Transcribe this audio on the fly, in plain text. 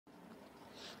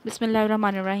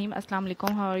Bismillahirrahmanirrahim. Assalamu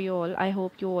alaikum. How are you all? I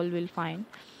hope you all will fine.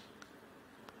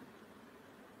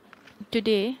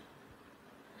 Today,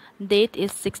 date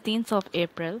is 16th of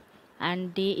April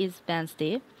and day is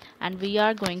Wednesday, and we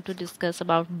are going to discuss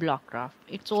about block graph.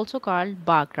 It's also called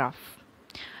bar graph.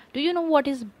 Do you know what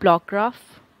is block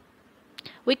graph?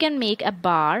 We can make a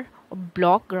bar or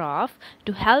block graph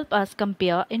to help us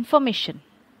compare information.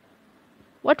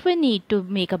 What we need to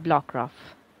make a block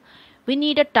graph? We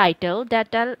need a title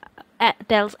that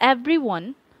tells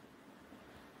everyone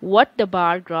what the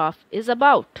bar graph is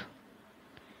about.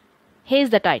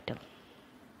 Here's the title.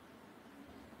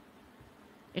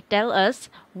 It tells us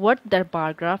what the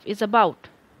bar graph is about.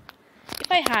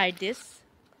 If I hide this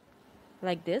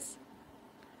like this,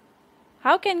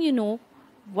 how can you know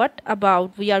what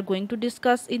about we are going to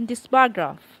discuss in this bar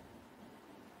graph?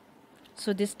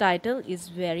 So this title is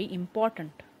very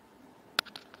important.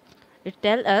 It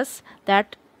tells us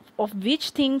that of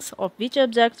which things, of which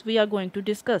objects we are going to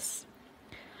discuss.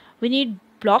 We need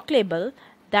block label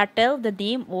that tell the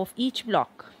name of each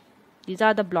block. These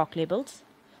are the block labels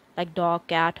like dog,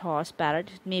 cat, horse, parrot,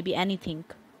 it may be anything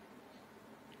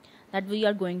that we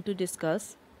are going to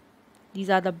discuss.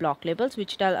 These are the block labels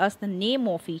which tell us the name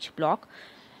of each block.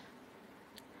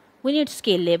 We need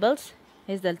scale labels.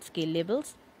 Here's the scale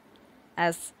labels.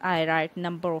 As I write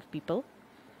number of people.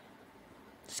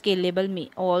 Scale label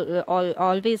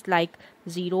always like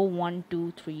 0, 1,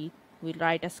 2, 3. We'll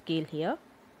write a scale here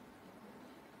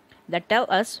that tell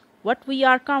us what we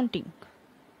are counting.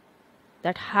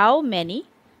 That how many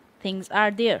things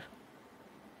are there.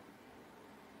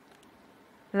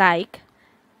 Like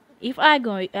if I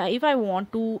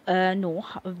want to know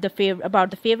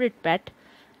about the favorite pet,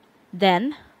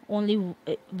 then only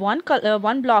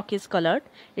one block is colored.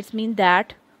 It means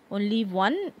that only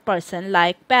one person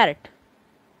like parrot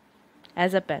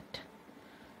as a pet.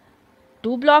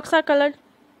 Two blocks are colored.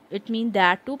 It means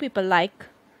that two people like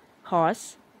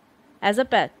horse as a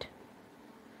pet.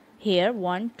 Here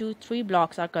 1, 2, 3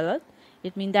 blocks are colored.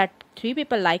 It means that three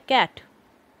people like cat.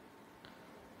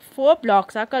 4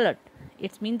 blocks are colored.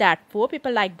 It means that 4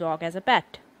 people like dog as a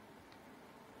pet.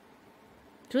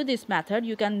 Through this method,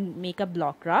 you can make a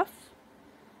block graph,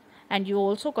 and you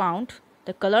also count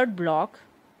the colored block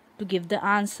to give the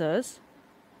answers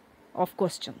of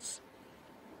questions.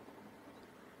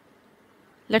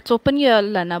 Let's open your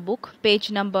Lana book, page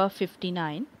number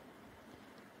 59.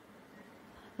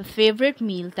 The favorite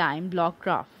mealtime block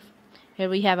graph. Here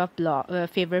we have a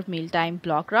favorite mealtime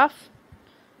block graph.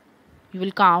 You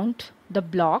will count the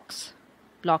blocks,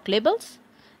 block labels.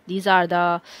 These are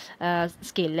the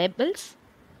scale labels.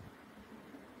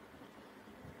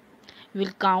 You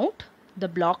will count the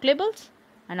block labels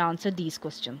and answer these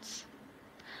questions.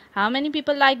 How many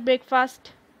people like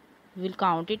breakfast? We will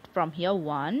count it from here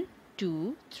 1,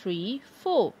 2, 3,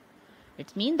 4.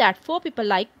 It means that 4 people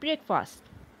like breakfast.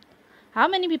 How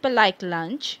many people like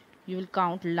lunch? You will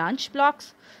count lunch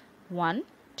blocks 1,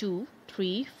 2,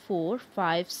 3, 4,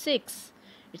 5, 6.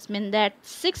 It means that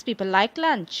 6 people like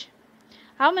lunch.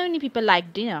 How many people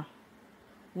like dinner?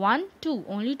 1, 2,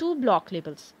 only 2 block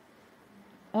labels.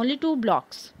 Only 2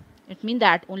 blocks. It means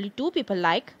that only 2 people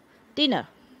like dinner.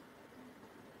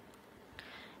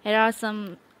 Here are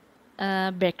some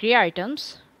bakery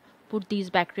items. Put these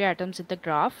bakery items in the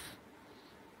graph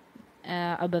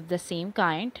above the same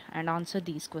kind and answer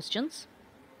these questions.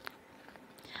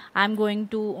 I'm going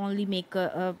to only make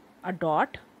a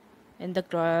dot in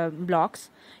the blocks.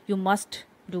 You must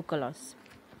do colors.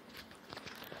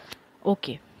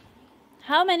 Okay.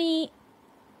 How many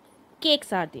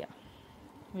cakes are there?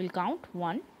 We'll count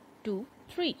 1, 2,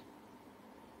 3.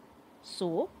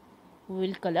 So we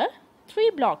will color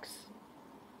 3 blocks.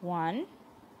 1,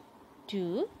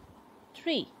 2,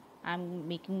 3. I'm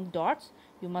making dots.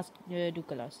 You must do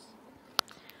colors.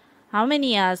 How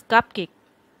many are cupcake?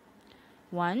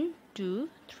 1, 2,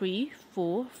 3,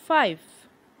 4, 5.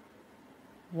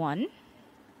 1,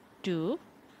 2,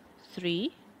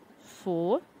 3,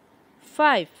 4,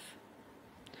 5.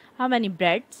 How many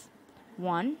breads?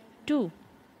 1, 2.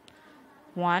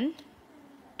 1,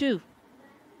 2.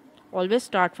 Always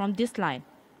start from this line,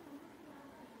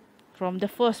 from the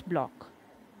first block.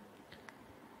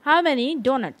 How many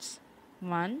donuts?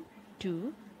 1,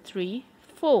 2, 3,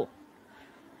 4.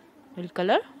 We'll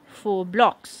color 4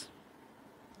 blocks.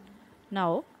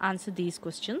 Now answer these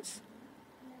questions.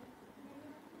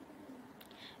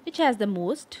 Which has the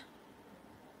most?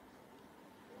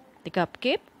 The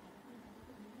cupcake,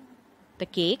 the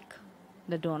cake,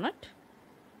 the donut.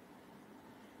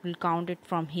 We'll count it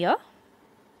from here.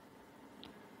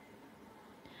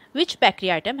 Which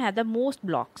bakery item had the most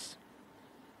blocks?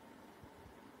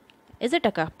 Is it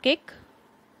a cupcake?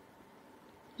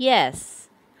 Yes.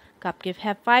 Cupcake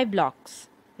have 5 blocks,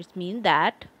 which means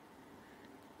that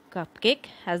cupcake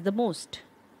has the most.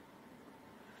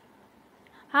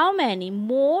 How many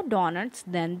more donuts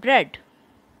than bread?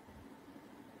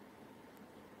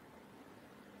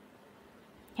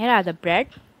 Here are the bread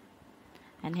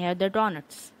and here are the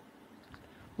donuts.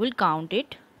 We'll count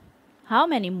it. How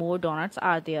many more donuts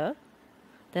are there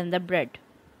than the bread?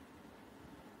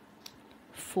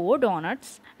 4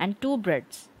 donuts and 2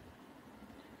 breads.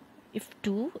 If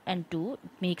 2 and 2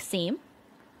 make same,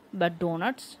 but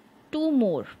donuts 2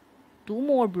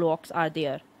 more blocks are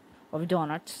there of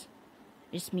donuts.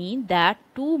 It means that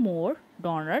 2 more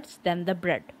donuts than the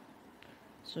bread.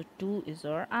 So 2 is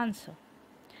our answer.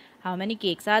 How many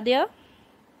cakes are there?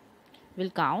 We'll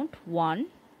count 1,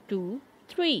 2,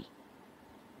 3.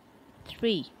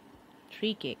 3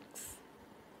 cakes.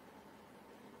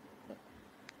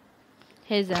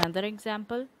 Here's another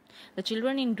example. The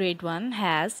children in grade 1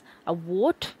 has a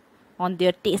vote on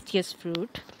their tastiest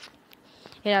fruit.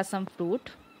 Here are some fruit.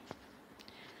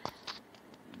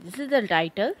 This is the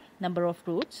title, number of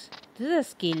fruits. This is a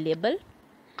scale label,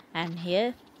 and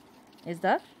here is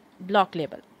the block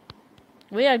label.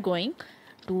 We are going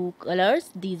to colors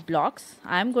these blocks.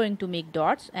 I am going to make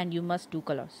dots and you must do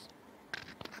colors.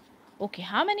 Okay,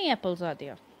 how many apples are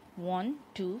there? 1,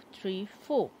 2, 3,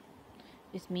 4.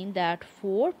 This means that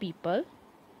 4 people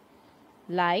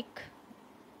like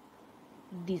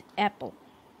this apple.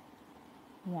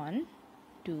 1,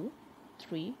 2,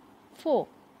 3, 4.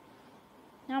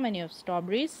 How many of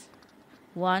strawberries?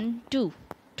 1, 2.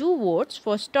 2 votes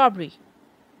for strawberry.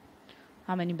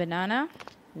 How many banana?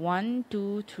 1,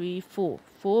 2, 3, 4.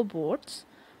 4 votes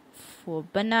for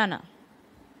banana.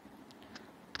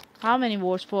 How many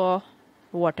votes for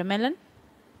watermelon?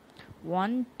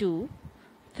 1, 2,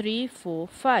 3, 4,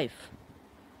 5.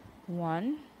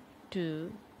 1,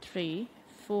 2, 3,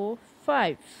 4,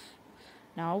 5.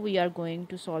 Now we are going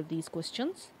to solve these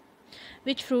questions.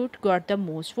 Which fruit got the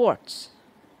most votes?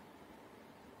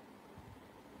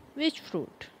 Which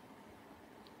fruit?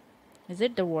 Is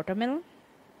it the watermelon?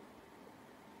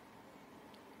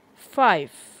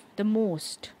 5, the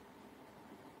most.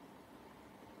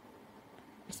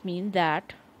 This means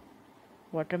that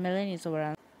watermelon is our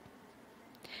answer.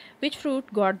 Which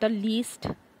fruit got the least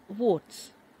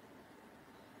votes?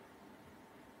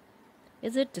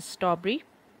 Is it the strawberry?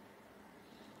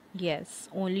 Yes,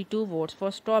 only 2 votes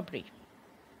for strawberry.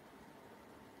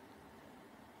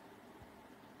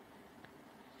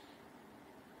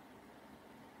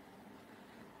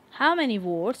 How many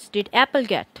votes did apple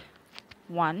get?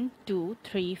 1, 2,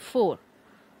 3, 4.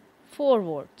 4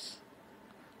 votes.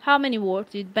 How many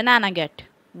votes did banana get?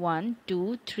 1,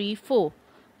 2, 3, 4.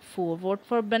 4 votes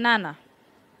for banana.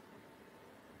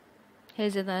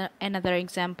 Here's another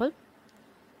example.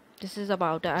 This is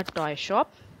about a toy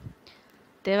shop.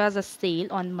 There was a sale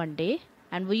on Monday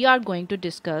and we are going to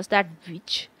discuss that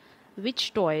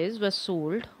which toys were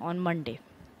sold on Monday.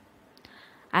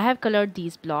 I have colored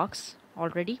these blocks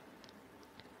already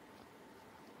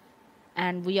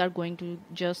and we are going to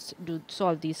just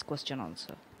solve these question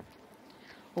also.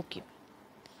 Okay,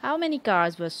 how many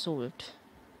cars were sold?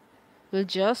 We'll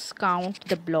just count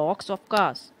the blocks of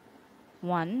cars.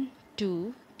 1,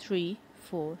 2, 3,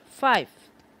 4, 5.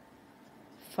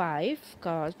 5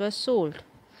 cars were sold.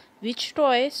 Which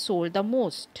toy sold the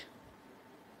most?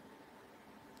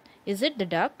 Is it the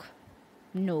duck?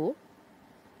 No.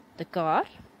 The car?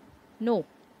 No.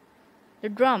 The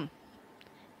drum?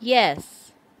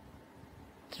 Yes.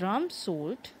 Drums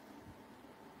sold.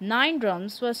 9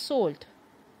 drums were sold.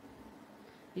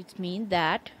 It means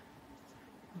that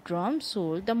drums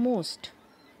sold the most.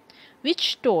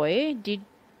 Which toy did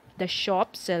the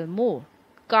shop sell more?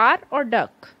 Car or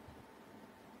duck?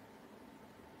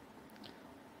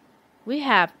 We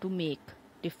have to make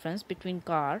difference between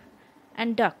car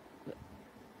and duck.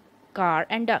 Car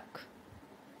and duck.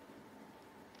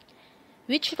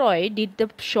 Which toy did the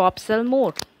shop sell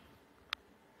more?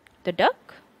 The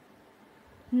duck?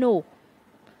 No.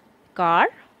 Car?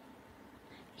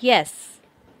 Yes.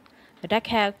 The duck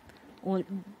had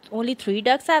only 3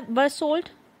 ducks were sold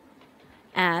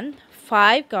and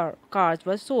 5 cars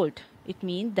were sold. It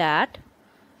means that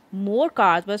more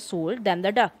cars were sold than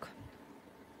the duck.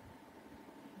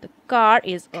 The car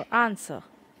is our answer.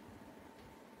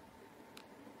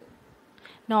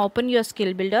 Now open your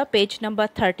skill builder, page number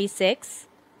 36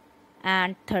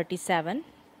 and 37.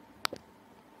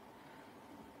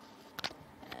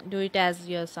 Do it as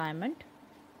your assignment.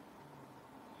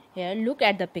 Here, look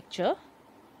at the picture,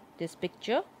 this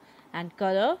picture, and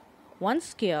color one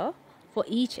square for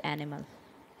each animal.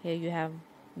 Here you have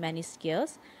many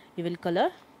squares. You will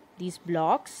color these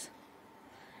blocks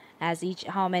as each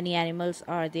how many animals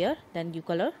are there, then you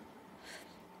color.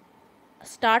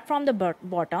 Start from the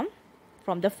bottom,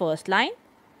 from the first line.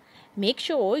 Make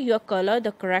sure you color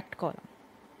the correct column.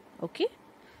 Okay,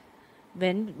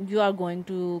 when you are going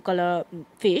to color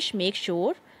fish, make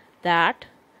sure that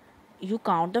you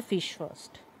count the fish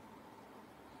first.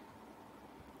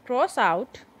 Cross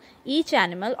out each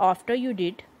animal after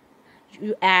you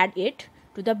add it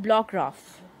to the block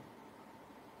graph.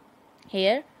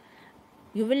 Here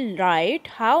you will write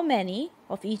how many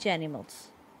of each animals.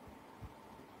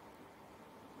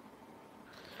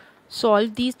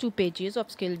 Solve these 2 pages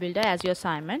of skill builder as your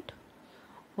assignment.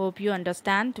 Hope you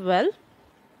understand well.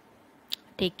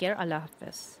 Take care. Allah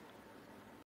Hafiz.